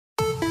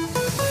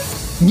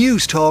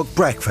News Talk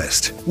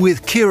Breakfast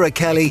with Ciara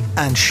Kelly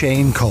and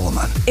Shane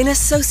Coleman. In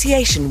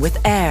association with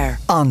AIR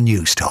on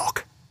News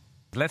Talk.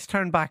 Let's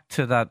turn back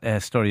to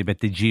that story about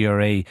the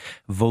GRA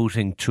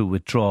voting to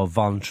withdraw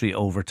voluntary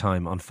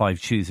overtime on 5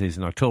 Tuesdays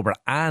in October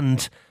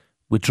and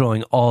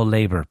withdrawing all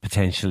labour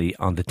potentially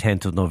on the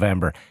 10th of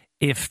November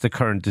if the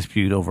current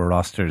dispute over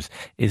rosters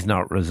is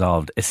not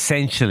resolved.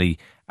 Essentially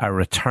a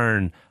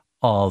return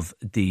of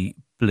the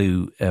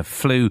blue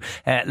flu.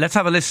 Let's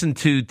have a listen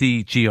to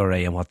the GRA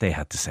and what they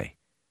had to say.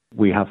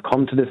 We have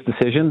come to this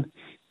decision.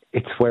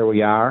 It's where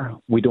we are.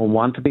 We don't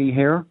want to be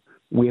here.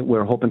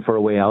 We're hoping for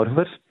a way out of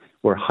it.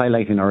 We're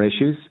highlighting our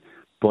issues,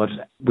 but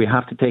we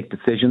have to take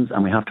decisions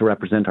and we have to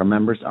represent our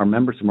members. Our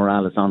members'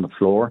 morale is on the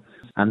floor,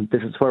 and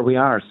this is where we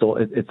are. So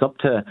it's up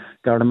to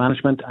Garda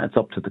management, it's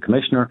up to the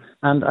Commissioner,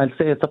 and I'd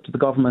say it's up to the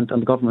government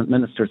and the government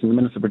ministers and the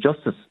Minister for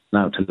Justice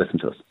now to listen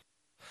to us.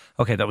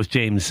 OK, that was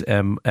James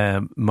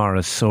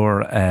Morris,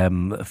 or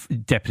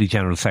Deputy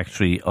General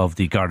Secretary of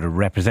the Garda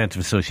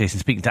Representative Association,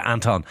 speaking to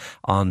Anton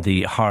on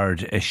the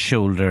hard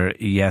shoulder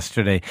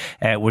yesterday.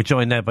 We're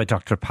joined now by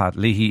Dr Pat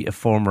Leahy, a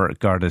former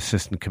Garda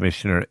Assistant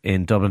Commissioner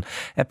in Dublin.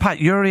 Pat,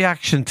 your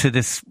reaction to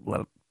this,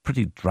 well,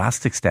 pretty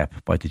drastic step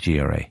by the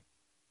GRA?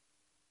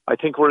 I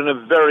think we're in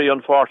a very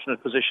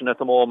unfortunate position at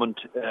the moment,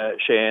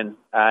 Shane,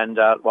 and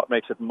what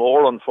makes it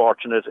more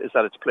unfortunate is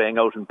that it's playing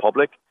out in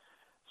public.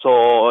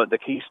 So the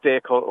key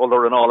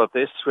stakeholder in all of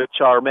this,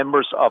 which are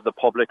members of the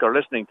public, are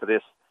listening to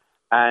this.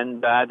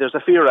 And there's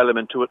a fear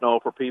element to it now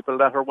for people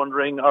that are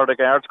wondering, are the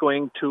guards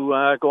going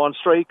to go on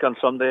strike on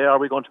Sunday? Are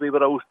we going to be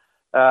without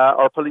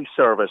our police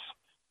service?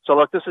 So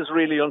look, this is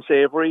really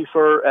unsavoury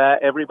for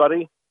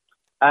everybody.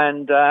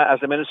 And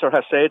as the Minister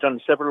has said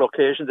on several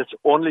occasions, it's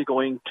only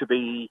going to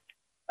be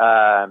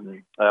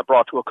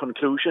brought to a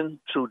conclusion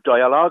through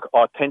dialogue,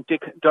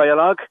 authentic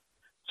dialogue.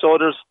 So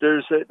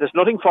there's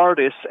nothing for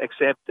this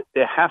except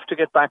they have to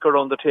get back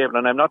around the table.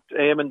 And I'm not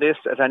aiming this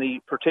at any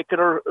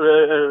particular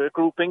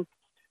grouping.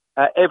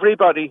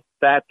 Everybody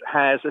that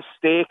has a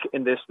stake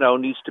in this now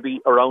needs to be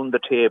around the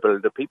table.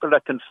 The people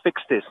that can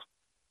fix this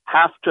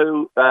have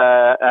to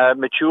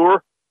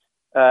mature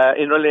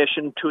in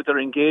relation to their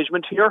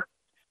engagement here.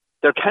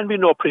 There can be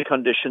no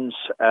preconditions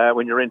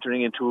when you're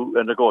entering into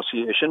a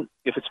negotiation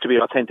if it's to be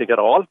authentic at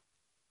all.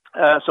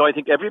 So I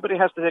think everybody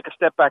has to take a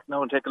step back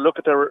now and take a look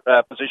at their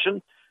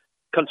position,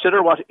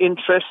 consider what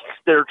interests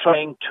they're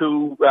trying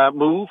to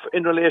move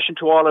in relation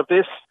to all of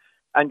this,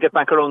 and get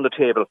back around the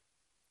table.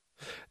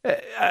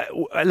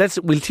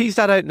 We'll tease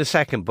that out in a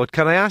second, but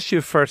can I ask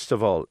you first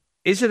of all,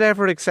 is it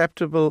ever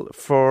acceptable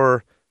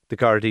for the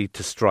Gardaí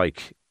to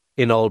strike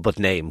in all but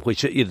name,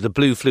 which the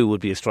blue flu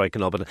would be a strike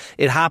in all but name?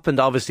 It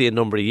happened obviously a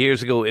number of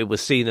years ago. It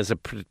was seen as a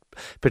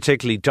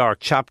particularly dark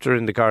chapter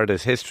in the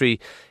Garda's history.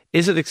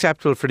 Is it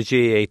acceptable for the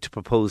GRA to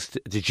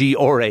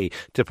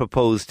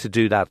propose to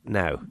do that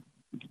now?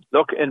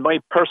 Look, in my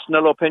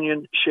personal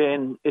opinion,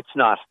 Shane, it's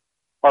not.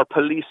 Our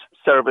police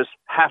service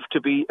have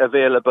to be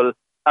available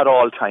at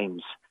all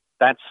times.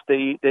 That's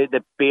the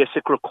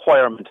basic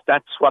requirement.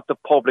 That's what the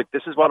public,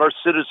 this is what our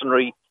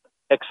citizenry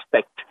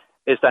expect,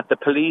 is that the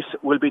police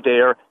will be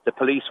there, the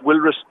police will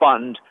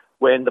respond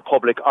when the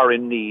public are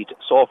in need.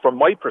 So from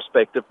my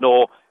perspective,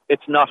 no,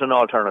 it's not an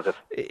alternative.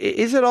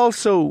 Is it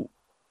also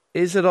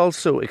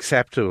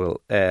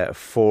acceptable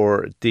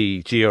for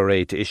the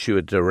GRA to issue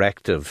a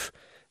directive,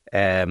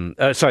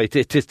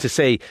 to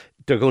say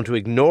they're going to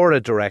ignore a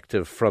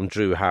directive from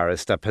Drew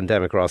Harris that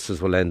pandemic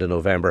rosters will end in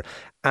November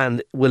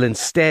and will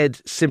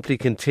instead simply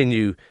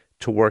continue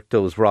to work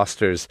those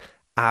rosters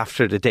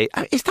after the date?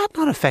 Is that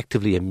not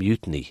effectively a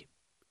mutiny?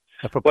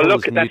 Well,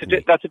 look,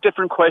 that's a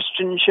different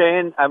question,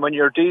 Shane. And when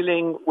you're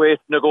dealing with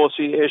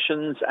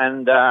negotiations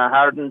and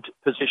hardened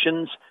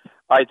positions,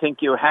 I think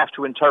you have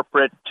to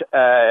interpret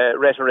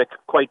rhetoric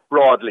quite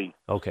broadly.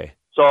 Okay.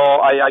 So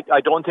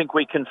I don't think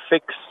we can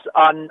fix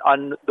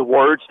on the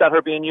words that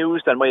are being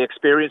used, and my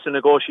experience in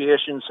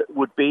negotiations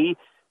would be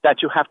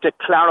that you have to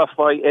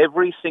clarify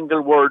every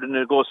single word in a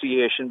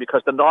negotiation,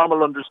 because the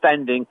normal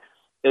understanding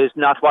is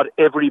not what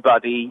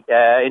everybody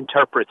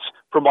interprets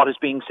from what is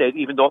being said,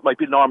 even though it might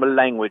be normal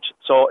language.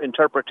 So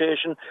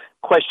interpretation,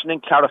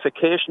 questioning,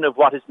 clarification of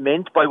what is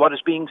meant by what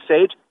is being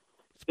said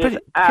is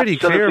pretty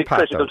clear, Pat,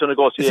 critical to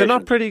negotiation. Is it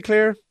not pretty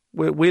clear?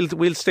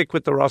 We'll stick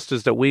with the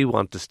rosters that we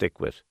want to stick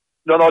with.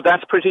 No,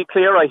 that's pretty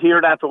clear. I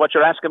hear that. But what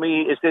you're asking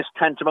me, is this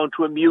tantamount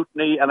to a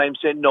mutiny? And I'm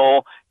saying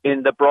no.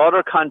 In the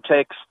broader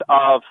context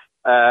of,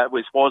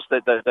 we suppose,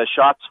 the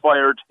shots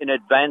fired in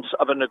advance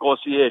of a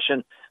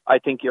negotiation, I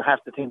think you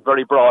have to think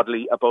very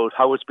broadly about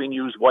how it's been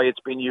used, why it's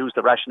been used,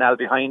 the rationale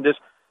behind it.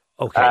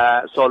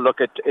 Okay. So look,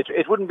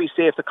 it wouldn't be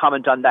safe to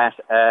comment on that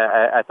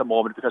at the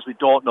moment, because we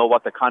don't know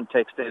what the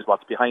context is,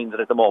 what's behind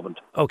it at the moment.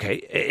 Okay.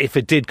 If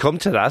it did come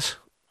to that,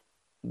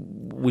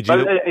 would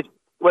you...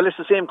 Well, it's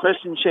the same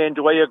question, Shane.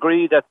 Do I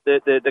agree that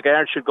the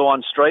guards should go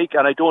on strike?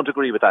 And I don't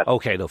agree with that.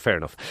 Okay, no, fair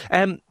enough.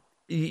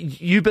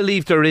 You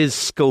believe there is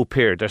scope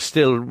here? There's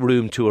still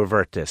room to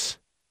avert this?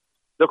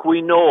 Look,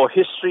 we know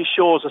history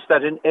shows us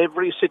that in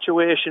every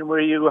situation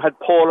where you had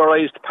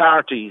polarised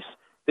parties,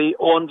 the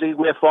only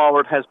way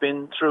forward has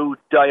been through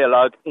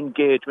dialogue,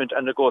 engagement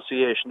and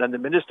negotiation. And the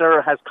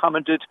Minister has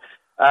commented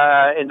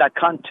in that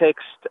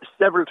context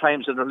several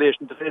times in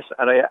relation to this,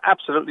 and I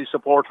absolutely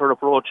support her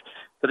approach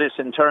to this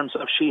in terms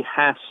of she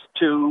has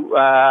to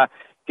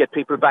get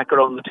people back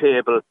around the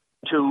table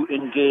to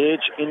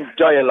engage in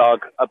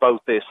dialogue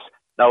about this.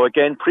 Now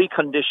again,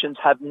 preconditions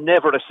have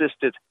never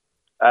assisted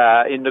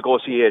in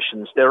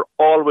negotiations. They're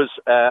always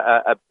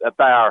a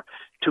bar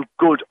to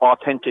good,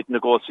 authentic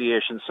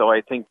negotiations. So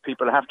I think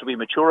people have to be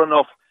mature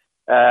enough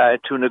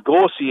to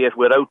negotiate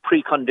without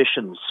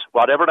preconditions.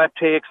 Whatever that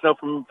takes now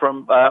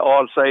from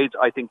all sides,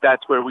 I think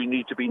that's where we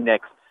need to be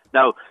next.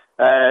 Now,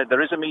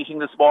 there is a meeting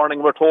this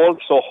morning, we're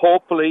told, so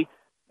hopefully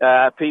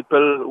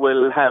people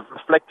will have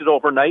reflected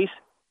overnight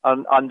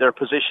on their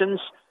positions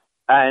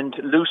and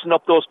loosen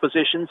up those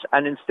positions,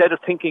 and instead of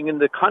thinking in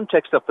the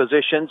context of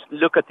positions,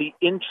 look at the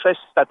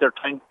interests that they're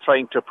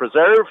trying to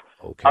preserve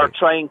or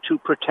trying to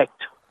protect.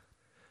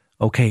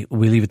 OK,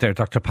 we'll leave it there.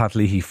 Dr Pat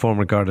Leahy,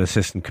 former Garda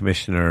Assistant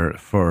Commissioner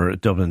for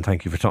Dublin,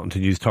 thank you for talking to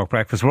News Talk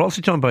Breakfast. We're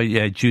also joined by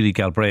Julie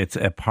Galbraith,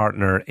 a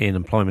partner in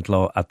employment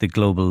law at the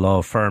global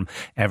law firm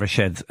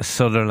Eversheds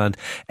Sutherland.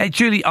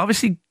 Julie,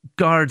 obviously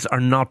guards are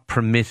not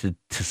permitted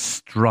to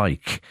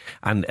strike,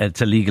 and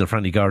it's illegal for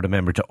any Garda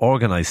member to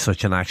organise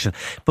such an action.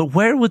 But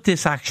where would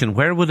this action,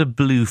 where would a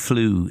blue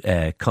flu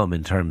come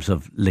in terms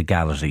of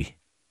legality?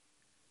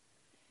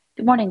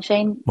 Good morning,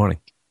 Shane. Morning.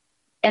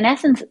 In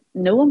essence,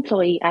 no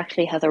employee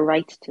actually has a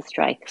right to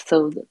strike.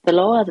 So the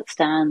law as it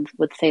stands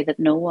would say that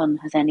no one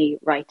has any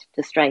right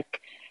to strike.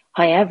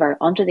 However,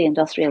 under the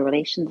Industrial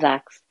Relations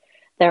Act,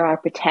 there are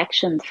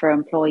protections for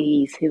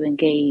employees who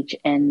engage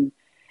in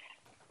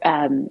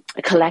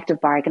collective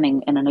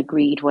bargaining in an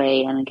agreed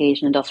way and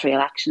engage in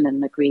industrial action in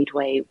an agreed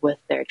way with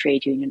their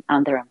trade union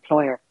and their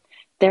employer.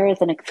 There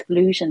is an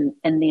exclusion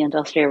in the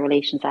Industrial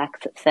Relations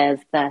Act that says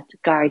that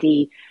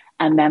Gardai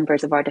and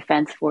members of our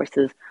defence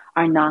forces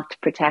are not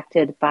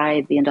protected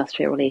by the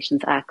Industrial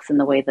Relations Acts in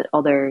the way that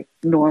other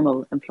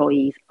normal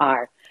employees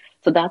are.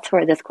 So that's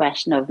where this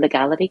question of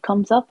legality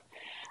comes up.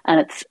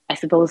 And it's, I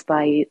suppose,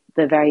 by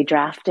the very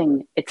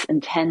drafting, it's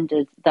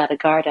intended that a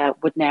Garda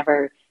would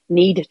never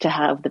need to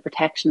have the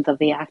protections of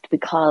the Act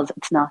because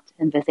it's not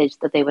envisaged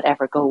that they would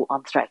ever go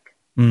on strike.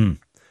 Mm.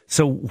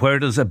 So where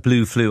does a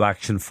blue flu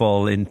action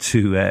fall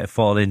into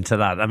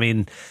that? I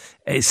mean,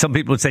 some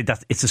people would say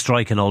that it's a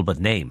strike in all but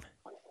name.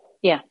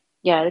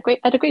 Yeah,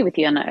 I'd agree with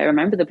you. And I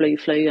remember the blue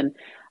flu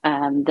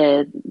and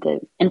the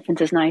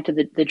inferences now to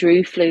the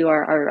Drew flu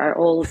are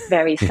all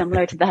very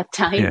similar to that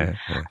time.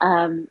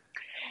 Yeah.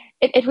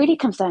 It really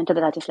comes down to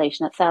the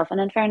legislation itself.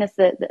 And in fairness,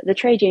 the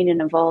trade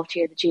union involved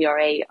here, the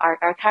GRA,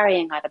 are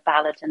carrying out a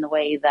ballot in the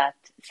way that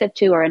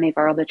SIPTU or any of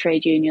our other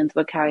trade unions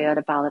would carry out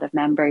a ballot of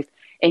members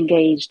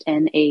engaged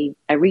in a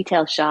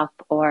retail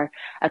shop or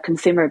a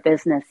consumer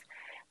business.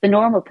 The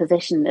normal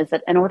position is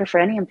that in order for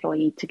any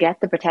employee to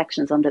get the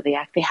protections under the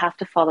Act, they have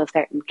to follow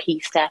certain key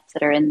steps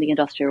that are in the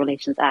Industrial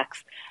Relations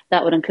Acts.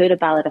 That would include a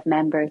ballot of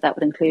members, that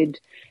would include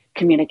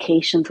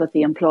communications with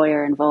the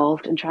employer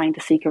involved in trying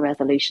to seek a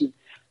resolution.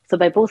 So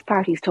by both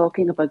parties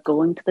talking about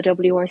going to the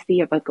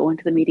WRC, about going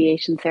to the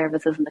mediation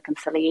services and the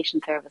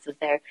conciliation services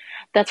there,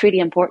 that's really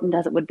important,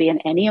 as it would be in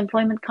any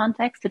employment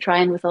context, to try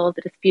and resolve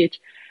the dispute.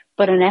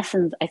 But in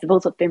essence, I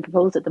suppose what's being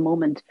proposed at the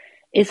moment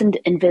isn't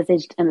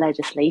envisaged in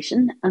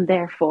legislation, and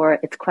therefore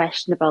it's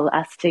questionable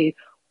as to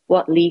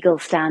what legal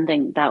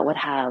standing that would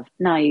have.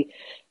 Now,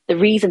 the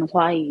reason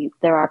why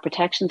there are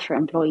protections for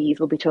employees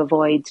will be to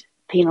avoid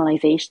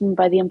penalisation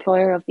by the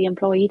employer of the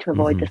employee, to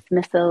avoid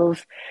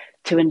dismissals,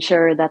 to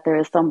ensure that there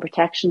is some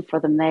protection for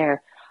them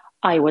there.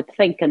 I would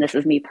think, and this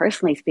is me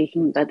personally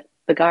speaking, that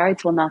the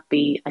guards will not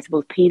be, I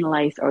suppose,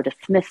 penalised or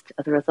dismissed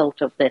as a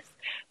result of this,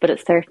 but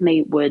it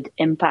certainly would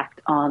impact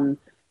on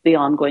the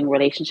ongoing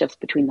relationships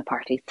between the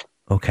parties.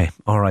 Okay,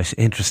 all right,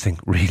 interesting,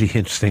 really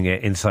interesting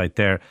insight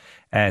there.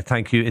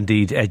 Thank you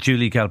indeed.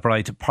 Julie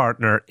Galbraith,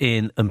 partner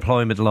in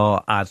employment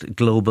law at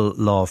global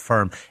law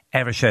firm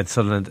Eversheds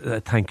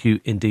Sutherland. Thank you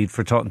indeed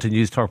for talking to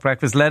News Talk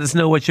Breakfast. Let us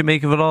know what you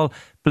make of it all.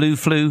 Blue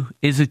flu,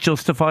 is it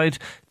justified?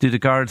 Do the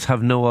guards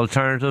have no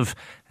alternative?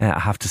 I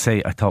have to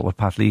say, I thought what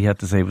Pat Leahy had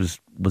to say was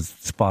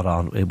spot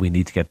on. We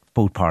need to get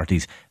both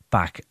parties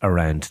back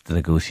around the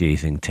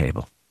negotiating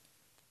table.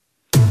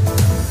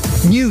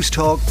 News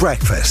Talk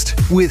Breakfast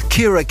with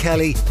Ciara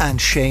Kelly and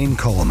Shane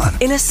Coleman.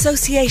 In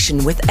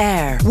association with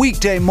AIR.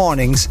 Weekday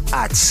mornings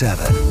at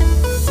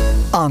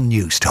 7 on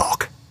News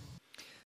Talk.